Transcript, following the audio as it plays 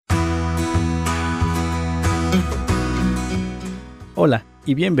Hola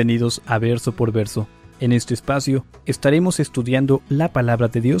y bienvenidos a Verso por Verso. En este espacio estaremos estudiando la palabra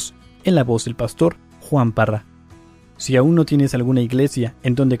de Dios en la voz del pastor Juan Parra. Si aún no tienes alguna iglesia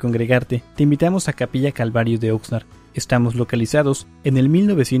en donde congregarte, te invitamos a Capilla Calvario de Oxnard. Estamos localizados en el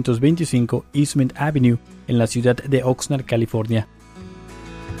 1925 Eastman Avenue, en la ciudad de Oxnard, California.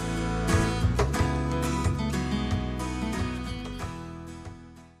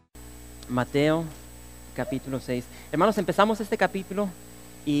 Mateo capítulo 6. Hermanos, empezamos este capítulo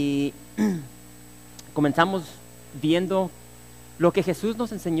y comenzamos viendo lo que Jesús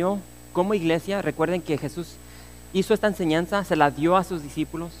nos enseñó como iglesia. Recuerden que Jesús hizo esta enseñanza, se la dio a sus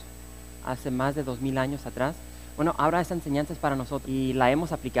discípulos hace más de 2000 años atrás. Bueno, ahora esa enseñanza es para nosotros y la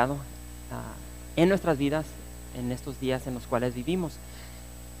hemos aplicado en nuestras vidas en estos días en los cuales vivimos.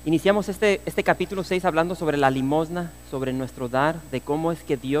 Iniciamos este capítulo 6 hablando sobre la limosna, sobre nuestro dar, de cómo es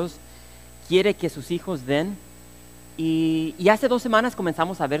que Dios quiere que sus hijos den. Y hace 2 semanas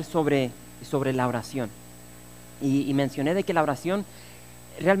comenzamos a ver sobre la oración. Y mencioné de que la oración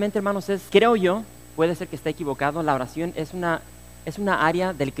realmente, hermanos, creo yo, puede ser que esté equivocado, la oración es una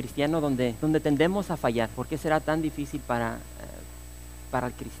área del cristiano donde tendemos a fallar. ¿Por qué será tan difícil para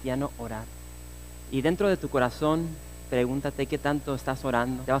el cristiano orar? Y dentro de tu corazón, pregúntate qué tanto estás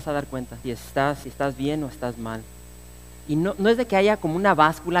orando. Te vas a dar cuenta si estás bien o estás mal. Y no es de que haya como una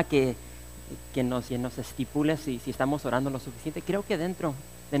báscula que nos estipule si estamos orando lo suficiente. Creo que dentro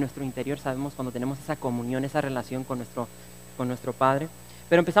de nuestro interior sabemos cuando tenemos esa comunión, esa relación con nuestro Padre.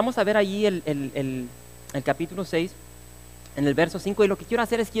 Pero empezamos a ver allí el capítulo 6, en el verso 5, y lo que quiero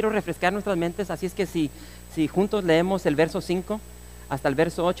hacer es quiero refrescar nuestras mentes, así es que si juntos leemos el verso 5 hasta el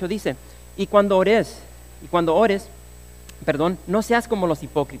verso 8, dice: y cuando ores, no seas como los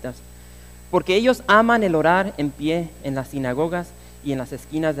hipócritas, porque ellos aman el orar en pie en las sinagogas y en las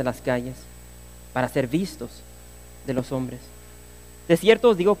esquinas de las calles, para ser vistos de los hombres. De cierto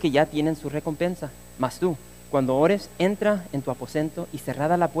os digo que ya tienen su recompensa. Mas tú, cuando ores, entra en tu aposento y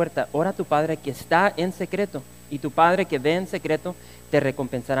cerrada la puerta, ora a tu Padre que está en secreto, y tu Padre que ve en secreto te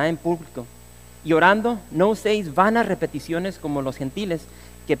recompensará en público. Y orando, no uséis vanas repeticiones como los gentiles,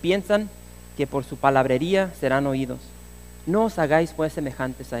 que piensan que por su palabrería serán oídos. No os hagáis pues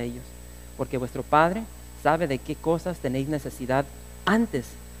semejantes a ellos, porque vuestro Padre sabe de qué cosas tenéis necesidad antes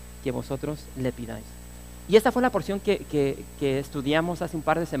que vosotros le pidáis. Y esta fue la porción que estudiamos hace un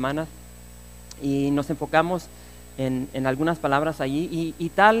par de semanas y nos enfocamos en algunas palabras allí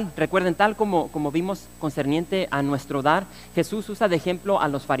y recuerden, tal como vimos concerniente a nuestro dar, Jesús usa de ejemplo a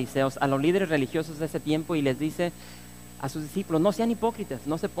los fariseos, a los líderes religiosos de ese tiempo, y les dice a sus discípulos: no sean hipócritas,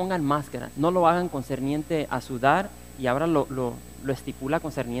 no se pongan máscaras, no lo hagan concerniente a su dar, y ahora lo estipula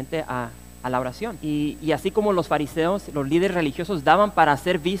concerniente a la oración. Y así como los fariseos, los líderes religiosos daban para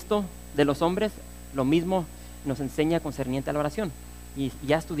ser visto de los hombres, lo mismo nos enseña concerniente a la oración. Y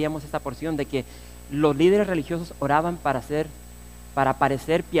ya estudiamos esta porción de que los líderes religiosos oraban para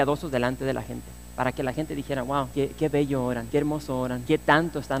parecer piadosos delante de la gente, para que la gente dijera: wow, qué bello oran, qué hermoso oran, qué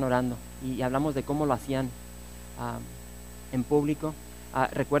tanto están orando. Y hablamos de cómo lo hacían en público.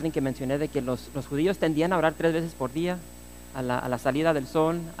 Recuerden que mencioné de que los judíos tendían a orar 3 veces por día, a la salida del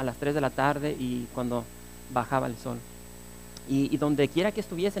sol, a las 3 de la tarde y cuando bajaba el sol. Y donde quiera que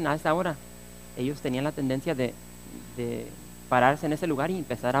estuviesen a esa hora, ellos tenían la tendencia de pararse en ese lugar y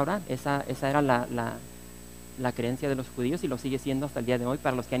empezar a orar. Esa era la creencia de los judíos, y lo sigue siendo hasta el día de hoy.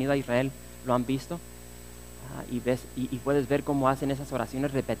 Para los que han ido a Israel lo han visto, y puedes ver cómo hacen esas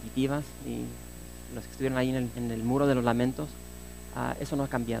oraciones repetitivas, y los que estuvieron ahí en el muro de los lamentos, eso no ha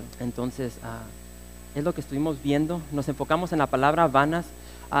cambiado. Entonces es lo que estuvimos viendo. Nos enfocamos en la palabra vanas.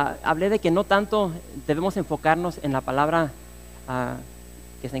 Hablé de que no tanto debemos enfocarnos en la palabra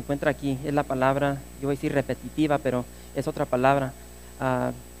que se encuentra aquí. Es la palabra, yo voy a decir repetitiva, pero es otra palabra.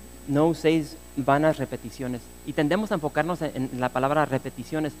 No uséis vanas repeticiones. Y tendemos a enfocarnos en la palabra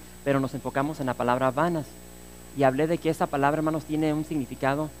repeticiones, pero nos enfocamos en la palabra vanas. Y hablé de que esa palabra, hermanos, tiene un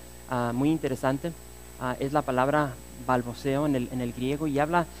significado muy interesante. Es la palabra balbuceo en el griego, y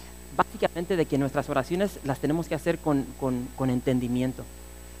habla básicamente de que nuestras oraciones las tenemos que hacer con entendimiento.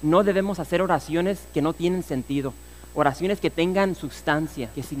 No debemos hacer oraciones que no tienen sentido, oraciones que tengan sustancia,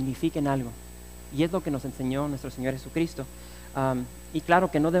 que signifiquen algo. Y es lo que nos enseñó nuestro Señor Jesucristo. Y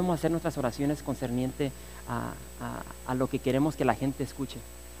claro que no debemos hacer nuestras oraciones concerniente a lo que queremos que la gente escuche.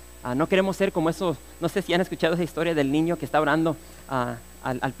 No queremos ser como esos, no sé si han escuchado esa historia del niño que está orando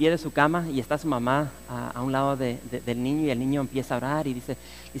al pie de su cama, y está su mamá a un lado del niño, y el niño empieza a orar y dice: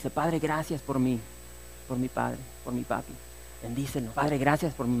 Padre, gracias por mi padre, por mi papi, bendícelo. Padre,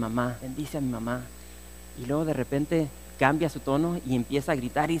 gracias por mi mamá, bendice a mi mamá. Y luego de repente cambia su tono y empieza a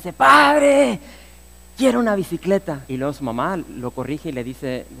gritar y dice: Padre, quiero una bicicleta. Y luego su mamá lo corrige y le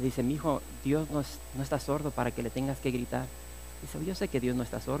dice, mi hijo, Dios no está sordo para que le tengas que gritar. Dice, yo sé que Dios no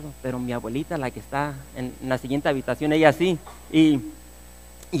está sordo, pero mi abuelita, la que está en la siguiente habitación, ella sí.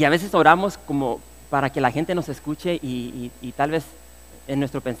 Y a veces oramos como para que la gente nos escuche y tal vez en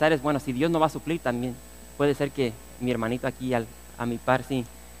nuestro pensar es, bueno, si Dios no va a suplir, también puede ser que mi hermanito aquí a mi par sí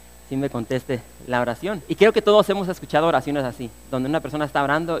me conteste la oración. Y creo que todos hemos escuchado oraciones así, donde una persona está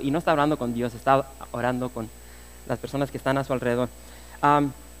orando y no está orando con Dios, está orando con las personas que están a su alrededor.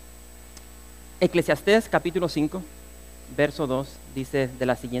 Eclesiastés capítulo 5, verso 2, dice de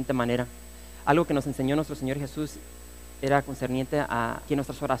la siguiente manera: algo que nos enseñó nuestro Señor Jesús era concerniente a que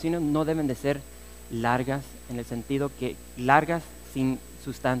nuestras oraciones no deben de ser largas, en el sentido que largas sin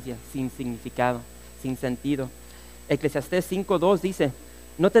sustancia, sin significado, sin sentido. Eclesiastés 5:2 dice: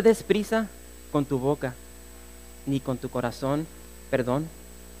 no te des prisa con tu boca, ni con tu corazón,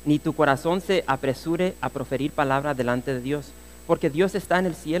 ni tu corazón se apresure a proferir palabra delante de Dios, porque Dios está en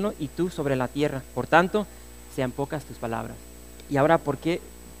el cielo y tú sobre la tierra. Por tanto, sean pocas tus palabras. Y ahora, ¿por qué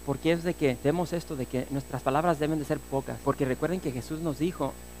es de que vemos esto, de que nuestras palabras deben de ser pocas? Porque recuerden que Jesús nos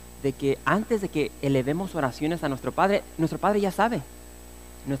dijo de que antes de que elevemos oraciones a nuestro Padre ya sabe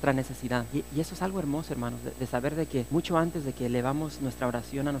nuestra necesidad. Y eso es algo hermoso, hermanos, de saber de que mucho antes de que elevamos nuestra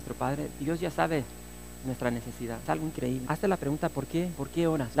oración a nuestro Padre, Dios ya sabe nuestra necesidad. Es algo increíble. Hazte la pregunta, ¿por qué? ¿Por qué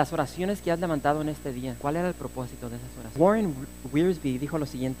oras? Las oraciones que has levantado en este día, ¿cuál era el propósito de esas oraciones? Warren Wiersbe dijo lo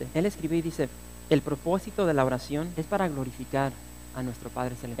siguiente. Él escribió y dice: el propósito de la oración es para glorificar a nuestro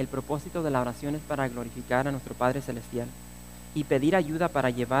Padre Celestial. El propósito de la oración es para glorificar a nuestro Padre Celestial y pedir ayuda para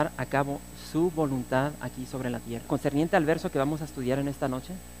llevar a cabo su voluntad aquí sobre la tierra. Concerniente al verso que vamos a estudiar en esta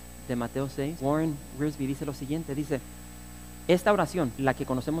noche, de Mateo 6, Warren Wiersbe dice lo siguiente, dice: esta oración, la que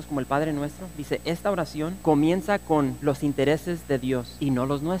conocemos como el Padre Nuestro, dice, esta oración comienza con los intereses de Dios y no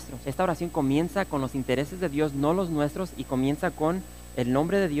los nuestros. Esta oración comienza con los intereses de Dios, no los nuestros, y comienza con el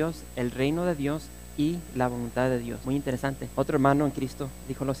nombre de Dios, el reino de Dios y la voluntad de Dios. Muy interesante. Otro hermano en Cristo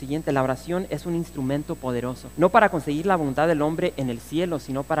dijo lo siguiente: la oración es un instrumento poderoso, no para conseguir la voluntad del hombre en el cielo,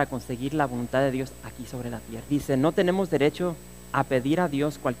 sino para conseguir la voluntad de Dios aquí sobre la tierra. Dice, no tenemos derecho a pedir a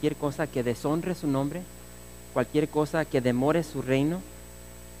Dios cualquier cosa que deshonre su nombre, cualquier cosa que demore su reino,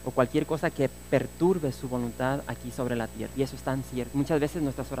 o cualquier cosa que perturbe su voluntad aquí sobre la tierra. Y eso es tan cierto. Muchas veces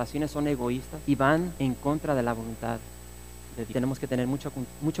nuestras oraciones son egoístas y van en contra de la voluntad de Dios. Tenemos que tener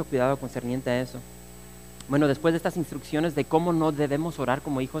mucho cuidado concerniente a eso. Bueno, después de estas instrucciones de cómo no debemos orar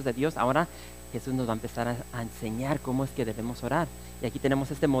como hijos de Dios, ahora Jesús nos va a empezar a enseñar cómo es que debemos orar. Y aquí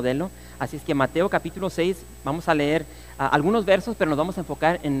tenemos este modelo. Así es que Mateo capítulo 6, vamos a leer algunos versos, pero nos vamos a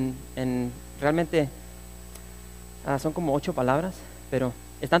enfocar en realmente, son como 8 palabras, pero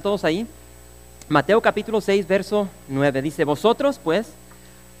 ¿están todos ahí? Mateo capítulo 6, verso 9, dice: vosotros pues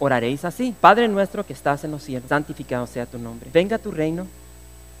oraréis así: Padre nuestro que estás en los cielos, santificado sea tu nombre. Venga tu reino,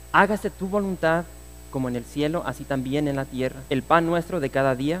 hágase tu voluntad, como en el cielo, así también en la tierra. El pan nuestro de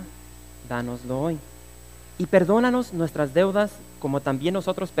cada día, dánoslo hoy. Y perdónanos nuestras deudas, como también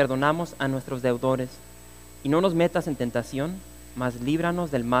nosotros perdonamos a nuestros deudores. Y no nos metas en tentación, mas líbranos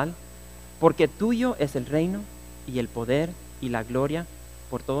del mal, porque tuyo es el reino, y el poder, y la gloria,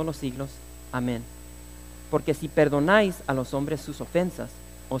 por todos los siglos. Amén. Porque si perdonáis a los hombres sus ofensas,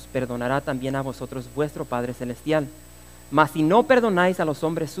 os perdonará también a vosotros vuestro Padre Celestial. Mas si no perdonáis a los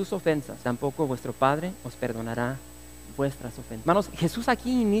hombres sus ofensas, tampoco vuestro Padre os perdonará vuestras ofensas. Hermanos, Jesús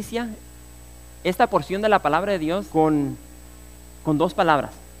aquí inicia esta porción de la palabra de Dios con 2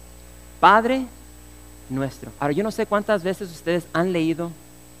 palabras: Padre Nuestro. Ahora, yo no sé cuántas veces ustedes han leído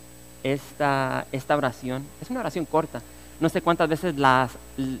esta oración. Es una oración corta. No sé cuántas veces la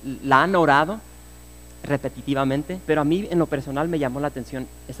han orado repetitivamente, pero a mí en lo personal me llamó la atención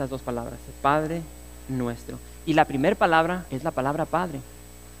esas 2 palabras: Padre Nuestro. Y la primera palabra es la palabra Padre.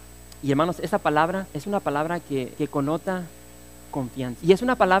 Y hermanos, esa palabra es una palabra que connota confianza. Y es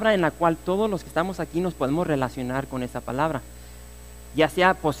una palabra en la cual todos los que estamos aquí nos podemos relacionar con esa palabra, ya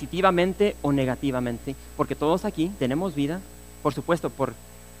sea positivamente o negativamente, porque todos aquí tenemos vida, por supuesto, por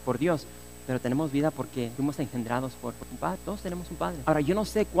Dios, pero tenemos vida porque fuimos engendrados por un Padre. Todos tenemos un Padre. Ahora, yo no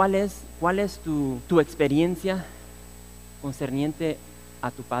sé cuál es tu experiencia concerniente a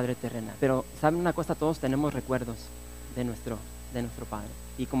tu Padre terrenal, pero ¿saben una cosa? Todos tenemos recuerdos de nuestro Padre.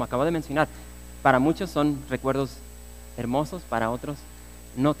 Y como acabo de mencionar, para muchos son recuerdos hermosos, para otros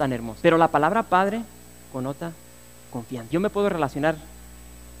no tan hermosos. Pero la palabra Padre connota confianza. Yo me puedo relacionar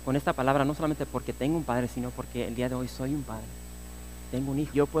con esta palabra no solamente porque tengo un Padre, sino porque el día de hoy soy un Padre. Tengo un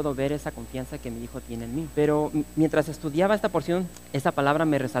hijo. Yo puedo ver esa confianza que mi hijo tiene en mí. Pero mientras estudiaba esta porción, esa palabra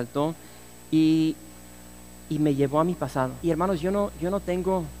me resaltó y me llevó a mi pasado. Y hermanos, yo no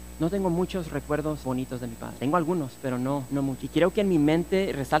tengo no tengo muchos recuerdos bonitos de mi padre. Tengo algunos, pero no muchos. Y creo que en mi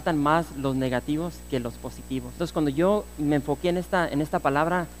mente resaltan más los negativos que los positivos. Entonces, cuando yo me enfoqué en esta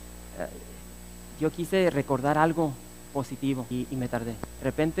palabra, yo quise recordar algo positivo y me tardé. De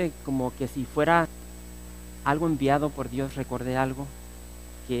repente, como que si fuera algo enviado por Dios, recordé algo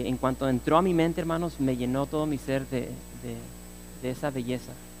que en cuanto entró a mi mente, hermanos, me llenó todo mi ser de esa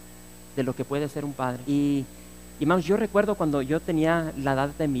belleza, de lo que puede ser un padre. Y hermanos, yo recuerdo cuando yo tenía la edad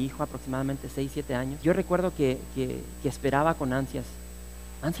de mi hijo, aproximadamente 6, 7 años, yo recuerdo que esperaba con ansias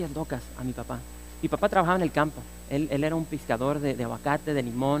locas a mi papá. Mi papá trabajaba en el campo, él era un pescador de aguacate, de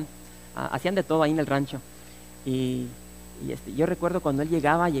limón, hacían de todo ahí en el rancho. Y yo recuerdo cuando él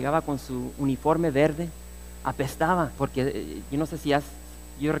llegaba con su uniforme verde, apestaba, porque yo no sé si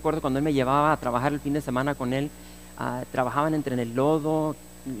yo recuerdo cuando él me llevaba a trabajar el fin de semana con él, trabajaban entre el lodo,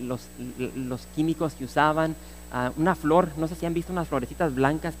 los químicos que usaban, una flor, no sé si han visto unas florecitas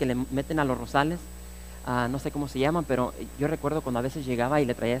blancas que le meten a los rosales, no sé cómo se llaman, pero yo recuerdo cuando a veces llegaba y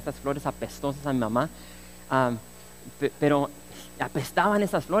le traía estas flores apestosas a mi mamá, pero apestaban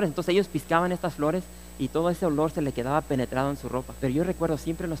esas flores, entonces ellos piscaban estas flores y todo ese olor se le quedaba penetrado en su ropa. Pero yo recuerdo,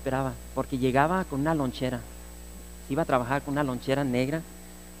 siempre lo esperaba, porque llegaba con una lonchera, se iba a trabajar con una lonchera negra,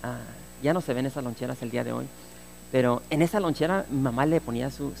 ya no se ven esas loncheras el día de hoy, pero en esa lonchera mi mamá le ponía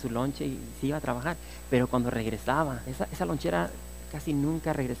su lonche y se iba a trabajar, pero cuando regresaba, esa lonchera casi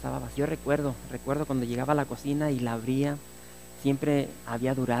nunca regresaba vacía. Yo recuerdo cuando llegaba a la cocina y la abría, siempre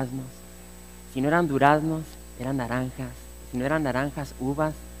había duraznos, si no eran duraznos, eran naranjas, si no eran naranjas,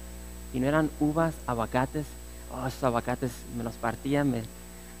 uvas, si no eran uvas, aguacates. Esos aguacates me los partía, me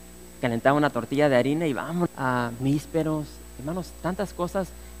calentaba una tortilla de harina y vamos a nísperos, hermanos, tantas cosas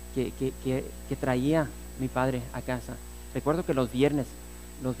que traía mi padre a casa. Recuerdo que los viernes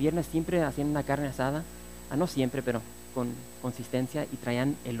siempre hacían una carne asada, no siempre, pero con consistencia, y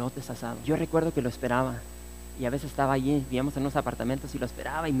traían elotes asados. Yo recuerdo que lo esperaba y a veces estaba allí, vivíamos en unos apartamentos y lo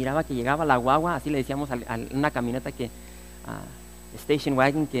esperaba y miraba que llegaba la guagua, así le decíamos a una camioneta station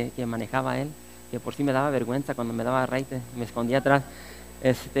wagon que manejaba él, que por sí me daba vergüenza cuando me daba raite, me escondía atrás,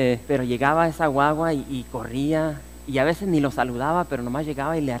 pero llegaba esa guagua y corría, y a veces ni lo saludaba, pero nomás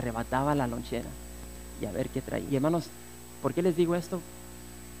llegaba y le arrebataba la lonchera y a ver qué traía. Y hermanos, ¿por qué les digo esto?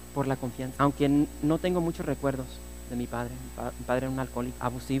 Por la confianza. Aunque no tengo muchos recuerdos de mi padre era un alcohólico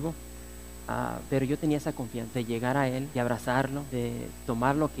abusivo, pero yo tenía esa confianza de llegar a él, de abrazarlo, de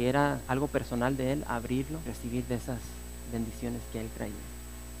tomar lo que era algo personal de él, abrirlo, recibir de esas bendiciones que él traía,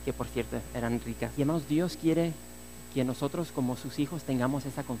 que por cierto eran ricas. Y hermanos, Dios quiere que nosotros como sus hijos tengamos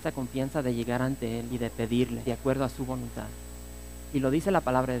esa confianza de llegar ante él y de pedirle de acuerdo a su voluntad. Y lo dice la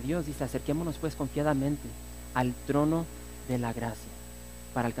palabra de Dios, dice: acerquémonos pues confiadamente al trono de la gracia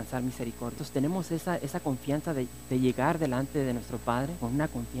para alcanzar misericordia. Entonces tenemos esa confianza de llegar delante de nuestro Padre con una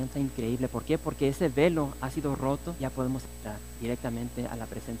confianza increíble. ¿Por qué? Porque ese velo ha sido roto, ya podemos entrar directamente a la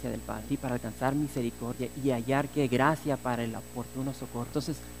presencia del Padre, y para alcanzar misericordia y hallar que gracia para el oportuno socorro.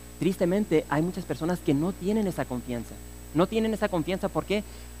 Entonces, tristemente, hay muchas personas que no tienen esa confianza. No tienen esa confianza, ¿por qué?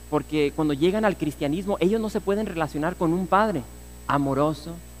 Porque cuando llegan al cristianismo, ellos no se pueden relacionar con un Padre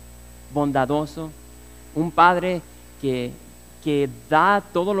amoroso, bondadoso, un Padre que da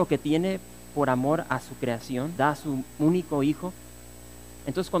todo lo que tiene por amor a su creación, da a su único hijo.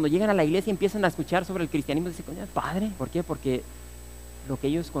 Entonces cuando llegan a la iglesia y empiezan a escuchar sobre el cristianismo, dicen: coño, Padre. ¿Por qué? Porque lo que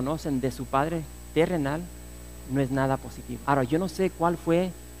ellos conocen de su Padre terrenal no es nada positivo. Ahora, yo no sé cuál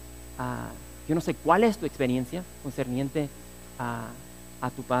es tu experiencia concerniente a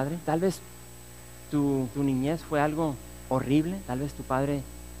tu Padre. Tal vez tu niñez fue algo horrible, tal vez tu padre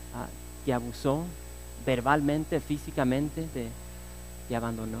te abusó verbalmente, físicamente, te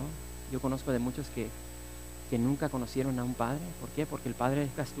abandonó. Yo conozco de muchos que nunca conocieron a un padre. ¿Por qué? Porque el padre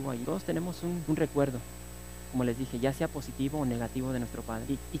nunca estuvo ahí. Todos tenemos un recuerdo, como les dije, ya sea positivo o negativo, de nuestro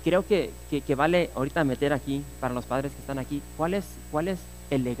padre. Y creo que vale ahorita meter aquí, para los padres que están aquí, ¿cuál es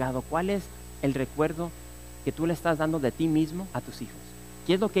el legado? ¿Cuál es el recuerdo que tú le estás dando de ti mismo a tus hijos?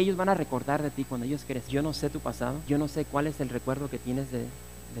 ¿Qué es lo que ellos van a recordar de ti cuando ellos crecen? Yo no sé tu pasado, yo no sé cuál es el recuerdo que tienes de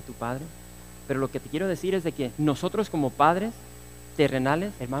tu padre, pero lo que te quiero decir es de que nosotros como padres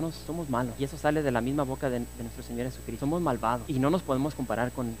terrenales, hermanos, somos malos, y eso sale de la misma boca de nuestro Señor Jesucristo. Somos malvados y no nos podemos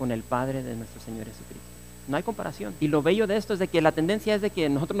comparar con el Padre de nuestro Señor Jesucristo. No hay comparación. Y lo bello de esto es de que la tendencia es de que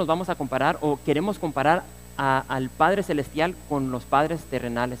nosotros nos vamos a comparar, o queremos comparar al Padre Celestial con los padres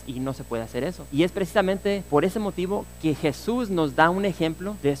terrenales, y no se puede hacer eso. Y es precisamente por ese motivo que Jesús nos da un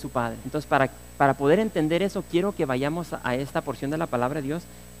ejemplo de su Padre. Entonces, para poder entender eso, quiero que vayamos a esta porción de la palabra de Dios.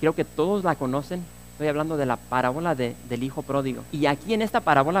 Creo que todos la conocen. Estoy hablando de la parábola del hijo pródigo. Y aquí en esta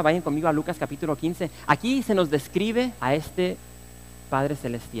parábola, vayan conmigo a Lucas capítulo 15. Aquí se nos describe a este Padre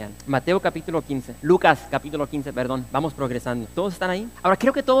Celestial. Mateo capítulo 15, Lucas capítulo 15, perdón, vamos progresando. ¿Todos están ahí? Ahora,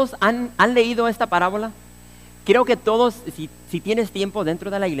 creo que todos han leído esta parábola. Creo que todos, si tienes tiempo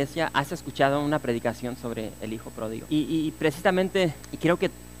dentro de la iglesia, has escuchado una predicación sobre el hijo pródigo. Y precisamente, y creo que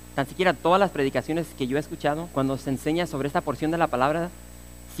tan siquiera todas las predicaciones que yo he escuchado, cuando se enseña sobre esta porción de la palabra,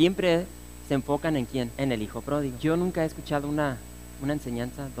 siempre se enfocan en ¿quién? En el hijo pródigo. Yo nunca he escuchado una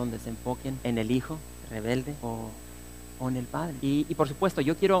enseñanza donde se enfoquen en el hijo rebelde o en el padre. Y por supuesto,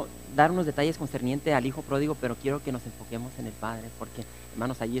 yo quiero dar unos detalles concernientes al hijo pródigo, pero quiero que nos enfoquemos en el padre, porque,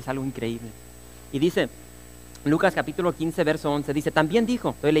 hermanos, allí es algo increíble. Y dice, Lucas capítulo 15, verso 11, dice, también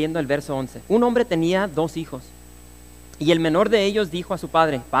dijo, estoy leyendo el verso 11, un hombre tenía 2 hijos, y el menor de ellos dijo a su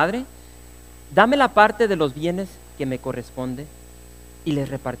padre, Padre, dame la parte de los bienes que me corresponde, y les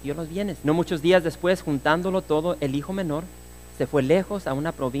repartió los bienes. No muchos días después, juntándolo todo, el hijo menor se fue lejos a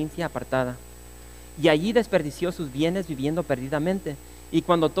una provincia apartada, y allí desperdició sus bienes viviendo perdidamente. Y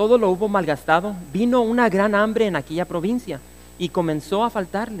cuando todo lo hubo malgastado, vino una gran hambre en aquella provincia, y comenzó a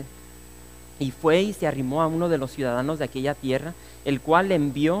faltarle. Y fue y se arrimó a uno de los ciudadanos de aquella tierra, el cual le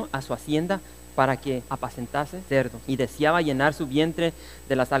envió a su hacienda para que apacentase cerdos. Y deseaba llenar su vientre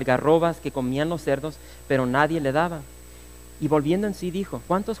de las algarrobas que comían los cerdos, pero nadie le daba. Y volviendo en sí dijo,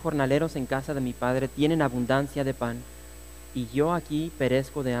 ¿cuántos jornaleros en casa de mi padre tienen abundancia de pan? Y yo aquí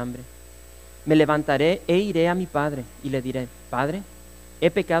perezco de hambre. Me levantaré e iré a mi padre, y le diré, Padre, he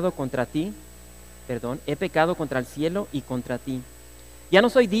pecado contra el cielo y contra ti. Ya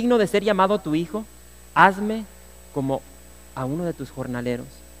no soy digno de ser llamado tu hijo, hazme como a uno de tus jornaleros.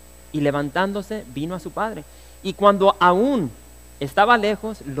 Y levantándose vino a su padre. Y cuando aún estaba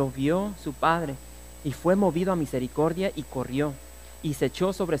lejos, lo vio su padre, y fue movido a misericordia, y corrió, y se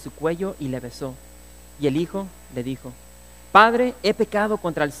echó sobre su cuello, y le besó. Y el hijo le dijo, Padre, he pecado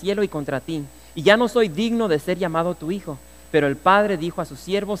contra el cielo y contra ti, y ya no soy digno de ser llamado tu hijo. Pero el padre dijo a sus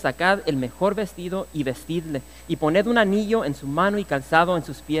siervos, sacad el mejor vestido y vestidle, y poned un anillo en su mano y calzado en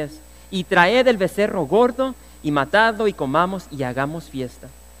sus pies, y traed el becerro gordo, y matadlo, y comamos, y hagamos fiesta.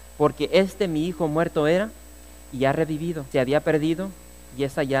 Porque mi hijo muerto era, y ha revivido, se había perdido, y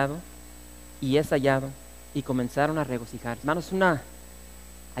es hallado, y comenzaron a regocijar. Hermanos,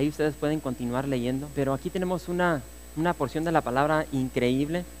 ahí ustedes pueden continuar leyendo, pero aquí tenemos una porción de la palabra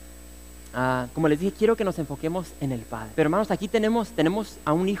increíble. Como les dije, quiero que nos enfoquemos en el padre. Pero hermanos, aquí tenemos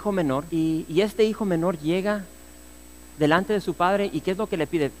a un hijo menor, y este hijo menor llega delante de su padre, y ¿qué es lo que le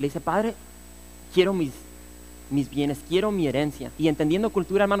pide? Le dice, Padre, quiero mis bienes, quiero mi herencia. Y entendiendo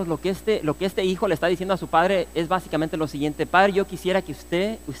cultura, hermanos, lo que este hijo le está diciendo a su padre es básicamente lo siguiente: Padre, yo quisiera que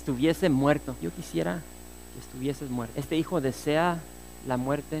usted estuviese muerto. Yo quisiera que estuvieses muerto. Este hijo desea la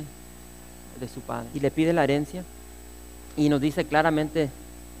muerte de su padre y le pide la herencia, y nos dice claramente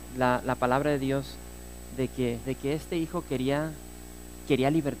la palabra de Dios de que este hijo quería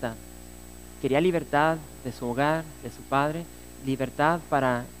libertad. Quería libertad de su hogar, de su padre, libertad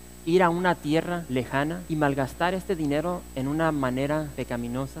para ir a una tierra lejana y malgastar este dinero en una manera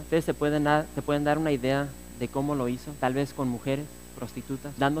pecaminosa. Ustedes se pueden dar una idea de cómo lo hizo, tal vez con mujeres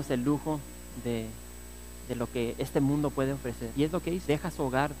prostitutas, dándose el lujo de lo que este mundo puede ofrecer. Y es lo que hizo: deja su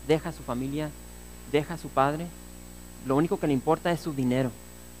hogar, deja su familia, deja a su padre. Lo único que le importa es su dinero.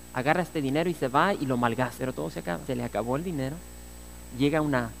 Agarra este dinero y se va y lo malgasta, pero todo se acaba. Se le acabó el dinero, llega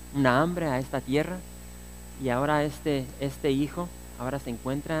una hambre a esta tierra, y ahora este hijo ahora se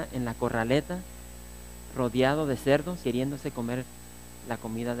encuentra en la corraleta, rodeado de cerdos, queriéndose comer la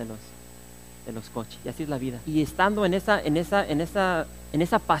comida de los coches. Y así es la vida. Y estando en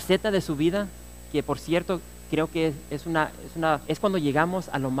esa faceta de su vida, que por cierto creo que es cuando llegamos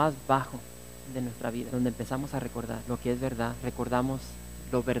a lo más bajo de nuestra vida, donde empezamos a recordar lo que es verdad, recordamos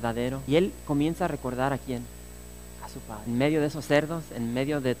lo verdadero, y él comienza a recordar ¿a quién? A su padre. En medio de esos cerdos, en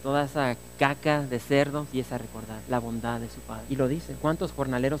medio de toda esa caca de cerdos, empieza a recordar la bondad de su padre. Y lo dice: ¿cuántos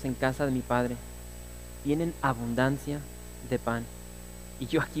jornaleros en casa de mi padre tienen abundancia de pan, y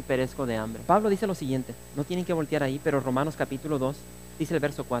yo aquí perezco de hambre? Pablo dice lo siguiente, no tienen que voltear ahí, pero Romanos capítulo 2 dice el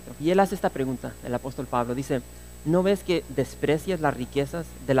verso 4, y él hace esta pregunta, el apóstol Pablo dice: ¿no ves que desprecias las riquezas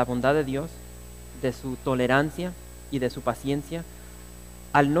de la bondad de Dios, de su tolerancia y de su paciencia,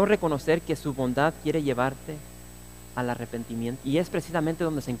 al no reconocer que su bondad quiere llevarte al arrepentimiento? Y es precisamente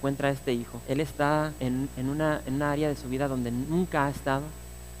donde se encuentra este hijo. Él está en una área de su vida donde nunca ha estado,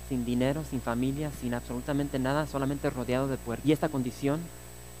 sin dinero, sin familia, sin absolutamente nada, solamente rodeado de puertas. Y esta condición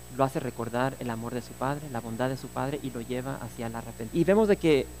lo hace recordar el amor de su padre, la bondad de su padre, y lo lleva hacia el arrepentimiento. Y vemos de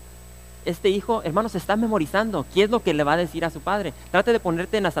que este hijo, hermanos, está memorizando qué es lo que le va a decir a su padre. Trate de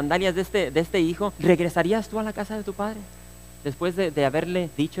ponerte en las sandalias de este hijo. ¿Regresarías tú a la casa de tu padre? después de haberle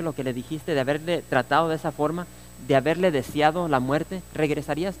dicho lo que le dijiste, de haberle tratado de esa forma, de haberle deseado la muerte,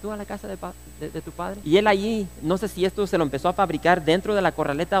 ¿regresarías tú a la casa de tu padre? Y él allí, no sé si esto se lo empezó a fabricar dentro de la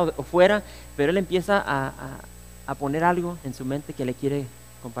corraleta o fuera, pero él empieza a poner algo en su mente que le quiere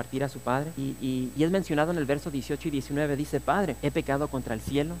compartir a su padre. Y es mencionado en el verso 18 y 19, dice: Padre, he pecado contra el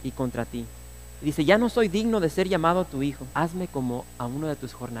cielo y contra ti. Dice: ya no soy digno de ser llamado tu hijo, hazme como a uno de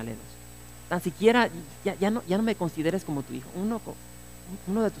tus jornaleros. Tan siquiera, ya no me consideres como tu hijo,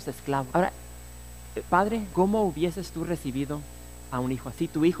 uno de tus esclavos. Ahora, Padre, ¿cómo hubieses tú recibido a un hijo así?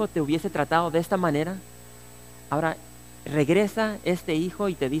 Tu hijo te hubiese tratado de esta manera. Ahora, regresa este hijo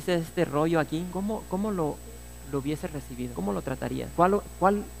y te dice este rollo aquí. ¿Cómo lo hubiese recibido? ¿Cómo lo tratarías?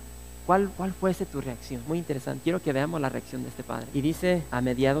 ¿Cuál fuese tu reacción? Muy interesante. Quiero que veamos la reacción de este padre. Y dice a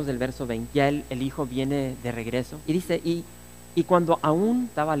mediados del verso 20, ya el hijo viene de regreso. Y dice, y cuando aún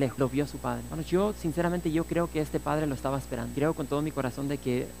estaba lejos, lo vio su padre. Bueno, yo sinceramente creo que este padre lo estaba esperando. Creo con todo mi corazón de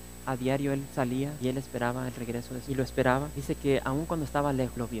que a diario él salía y él esperaba el regreso de su hijo. Y lo esperaba. Dice que aún cuando estaba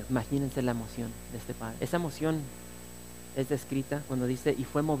lejos lo vio. Imagínense la emoción de este padre. Esa emoción es descrita cuando dice: y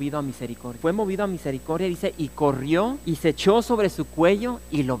fue movido a misericordia. Fue movido a misericordia, dice, y corrió y se echó sobre su cuello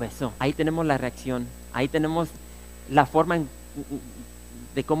y lo besó. Ahí tenemos la reacción. Ahí tenemos la forma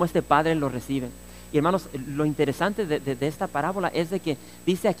de cómo este padre lo recibe. Y hermanos, lo interesante de esta parábola es de que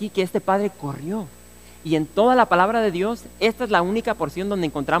dice aquí que este padre corrió. Y en toda la palabra de Dios, esta es la única porción donde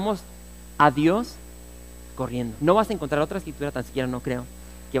encontramos a Dios corriendo. No vas a encontrar otra escritura, tan siquiera no creo,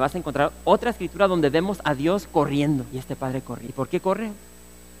 que vas a encontrar otra escritura donde vemos a Dios corriendo. Y este padre corrió. ¿Y por qué corre?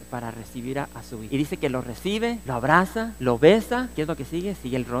 Para recibir a su hijo. Y dice que lo recibe, lo abraza, lo besa. ¿Qué es lo que sigue?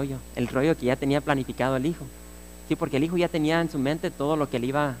 Sigue el rollo que ya tenía planificado el hijo. Sí, porque el hijo ya tenía en su mente todo lo que le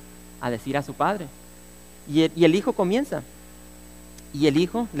iba a decir a su padre. Y el hijo comienza. Y el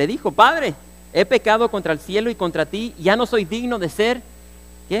hijo le dijo: Padre, he pecado contra el cielo y contra ti, ya no soy digno de ser,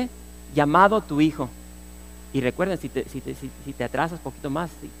 ¿qué?, llamado tu hijo. Y recuerden, si te atrasas un poquito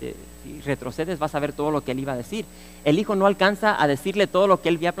más, si retrocedes, vas a ver todo lo que él iba a decir. El hijo no alcanza a decirle todo lo que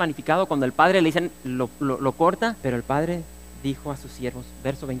él había planificado. Cuando el padre le dice, lo corta, pero el padre dijo a sus siervos,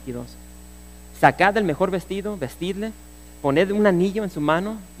 verso 22, sacad el mejor vestido, vestidle, poned un anillo en su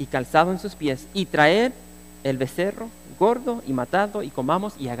mano y calzado en sus pies, y traed el becerro gordo y matado, y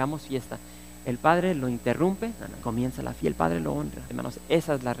comamos y hagamos fiesta. El padre lo interrumpe, comienza la fiesta, el padre lo honra. Hermanos,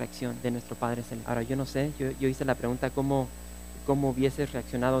 esa es la reacción de nuestro Padre Celestial. Ahora, yo no sé, yo hice la pregunta, ¿cómo hubieses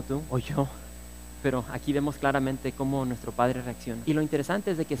reaccionado tú o yo? Pero aquí vemos claramente cómo nuestro Padre reacciona. Y lo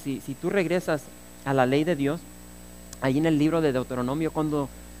interesante es de que si tú regresas a la ley de Dios, ahí en el libro de Deuteronomio,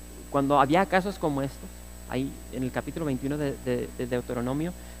 cuando había casos como estos, ahí en el capítulo 21 de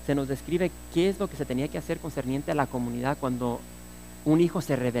Deuteronomio, se nos describe qué es lo que se tenía que hacer concerniente a la comunidad cuando un hijo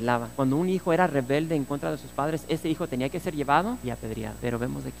se rebelaba. Cuando un hijo era rebelde en contra de sus padres, ese hijo tenía que ser llevado y apedreado. Pero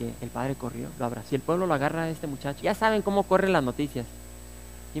vemos de que el padre corrió, lo abrazó. Si el pueblo lo agarra a este muchacho, ya saben cómo corren las noticias.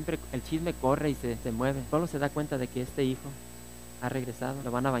 Siempre el chisme corre y se mueve. El pueblo se da cuenta de que este hijo ha regresado,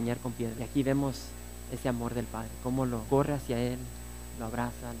 lo van a bañar con piedra. Y aquí vemos ese amor del padre, cómo lo corre hacia él, lo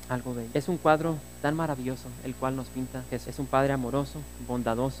abraza, algo bello. Es un cuadro tan maravilloso el cual nos pinta Jesús. Es un padre amoroso,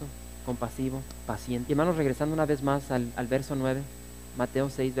 bondadoso, compasivo, paciente. Y hermanos, regresando una vez más al verso 9, Mateo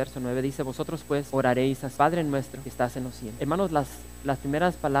 6, verso 9, dice: vosotros pues oraréis al Padre nuestro que estás en los cielos. Hermanos, las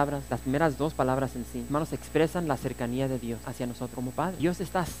primeras palabras, las primeras dos palabras en sí, hermanos, expresan la cercanía de Dios hacia nosotros como Padre. Dios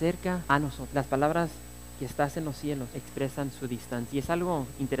está cerca a nosotros. Las palabras que estás en los cielos expresan su distancia. Y es algo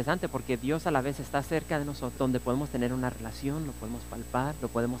interesante porque Dios a la vez está cerca de nosotros, donde podemos tener una relación, lo podemos palpar, lo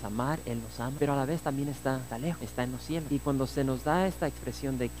podemos amar, Él nos ama, pero a la vez también está lejos, está en los cielos. Y cuando se nos da esta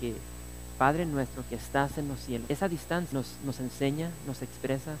expresión de que Padre nuestro que estás en los cielos, esa distancia nos enseña, nos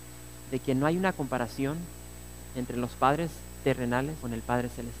expresa de que no hay una comparación entre los padres terrenales con el Padre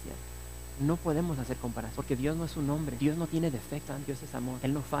celestial. No podemos hacer comparación porque Dios no es un hombre, Dios no tiene defecto, Dios es amor,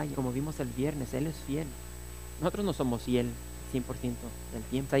 Él no falla. Como vimos el viernes, Él es fiel. Nosotros no somos fiel 100% del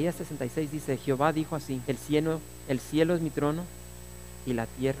tiempo. Isaías 66 dice: Jehová dijo así: el cielo es mi trono y la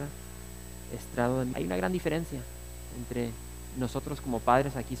tierra estrado de mí. Hay una gran diferencia entre nosotros como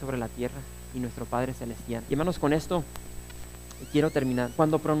padres aquí sobre la tierra y nuestro Padre celestial. Y hermanos, con esto quiero terminar.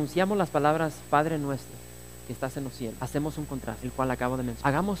 Cuando pronunciamos las palabras Padre nuestro que estás en los cielos, hacemos un contraste, el cual acabo de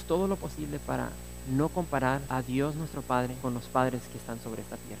mencionar. Hagamos todo lo posible para no comparar a Dios nuestro Padre con los padres que están sobre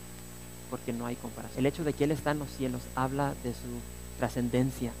esta tierra, porque no hay comparación. El hecho de que Él está en los cielos habla de su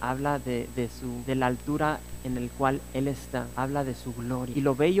trascendencia, habla de la altura en el cual Él está, habla de su gloria. Y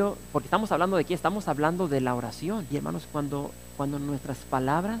lo bello, porque estamos hablando de qué, estamos hablando de la oración. Y hermanos, cuando nuestras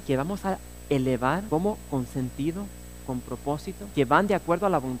palabras que vamos a elevar como con sentido con propósito, que van de acuerdo a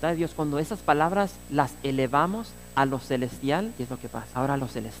la voluntad de Dios. Cuando esas palabras las elevamos a lo celestial, ¿qué es lo que pasa? Ahora lo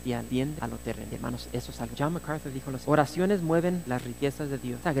celestial tiende a lo terrenal. Hermanos, eso es algo. John MacArthur dijo: las oraciones mueven las riquezas de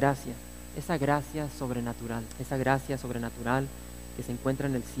Dios. Esa gracia sobrenatural que se encuentra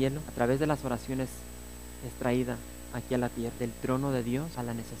en el cielo, a través de las oraciones es traída aquí a la tierra, del trono de Dios a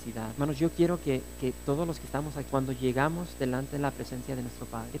la necesidad. Hermanos, yo quiero que todos los que estamos aquí, cuando llegamos delante de la presencia de nuestro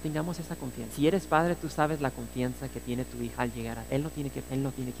Padre, que tengamos esa confianza. Si eres padre, tú sabes la confianza que tiene tu hija al llegar a Él. No tiene que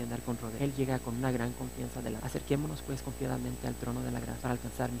andar con rodeos. Él llega con una gran confianza delante. Acerquémonos pues confiadamente al trono de la gracia para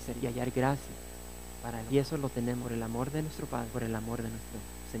alcanzar misericordia y hallar gracia para Él. Y eso lo tenemos por el amor de nuestro Padre, por el amor de nuestro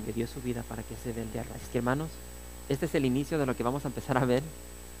Señor, que dio su vida para que se velde a raíz. Así que, hermanos, este es el inicio de lo que vamos a empezar a ver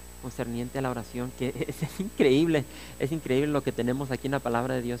concerniente a la oración, que es increíble lo que tenemos aquí en la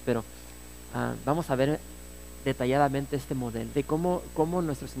palabra de Dios, pero vamos a ver detalladamente este modelo de cómo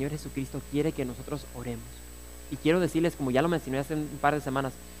nuestro Señor Jesucristo quiere que nosotros oremos. Y quiero decirles, como ya lo mencioné hace un par de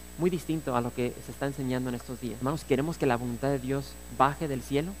semanas, muy distinto a lo que se está enseñando en estos días. Hermanos, queremos que la voluntad de Dios baje del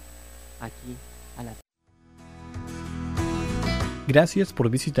cielo aquí a la tierra. Gracias por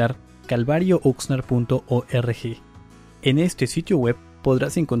visitar calvariooxnard.org. En este sitio web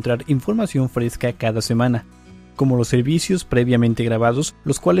podrás encontrar información fresca cada semana, como los servicios previamente grabados,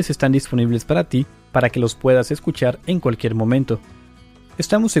 los cuales están disponibles para ti para que los puedas escuchar en cualquier momento.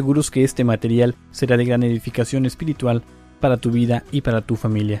 Estamos seguros que este material será de gran edificación espiritual para tu vida y para tu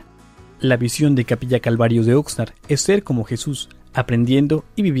familia. La visión de Capilla Calvario de Oxnard es ser como Jesús, aprendiendo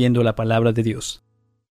y viviendo la palabra de Dios.